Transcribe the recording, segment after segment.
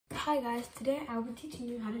Hi guys, today I will be teaching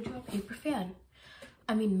you how to draw a paper fan.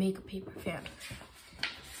 Make a paper fan.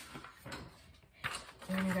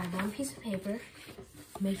 You're gonna grab one piece of paper,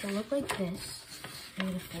 make it look like this. You're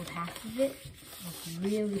gonna fold half of it, like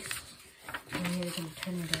really, and you're gonna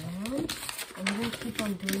turn it around. And we're gonna keep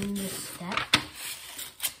on doing this step.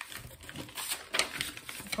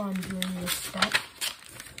 Keep on doing this step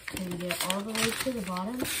till you get all the way to the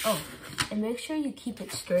bottom. Oh, and make sure you keep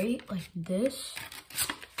it straight like this.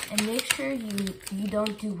 And make sure you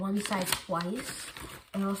don't do one side twice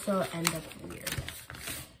and also end up weird.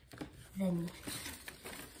 Then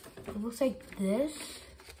it looks like this.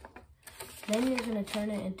 Then you're gonna turn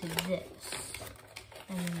it into this.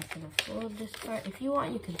 And then you're gonna fold this part. If you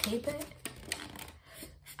want, you can tape it.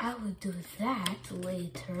 I will do that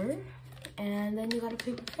later. And then you got a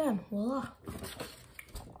paper fan, voila.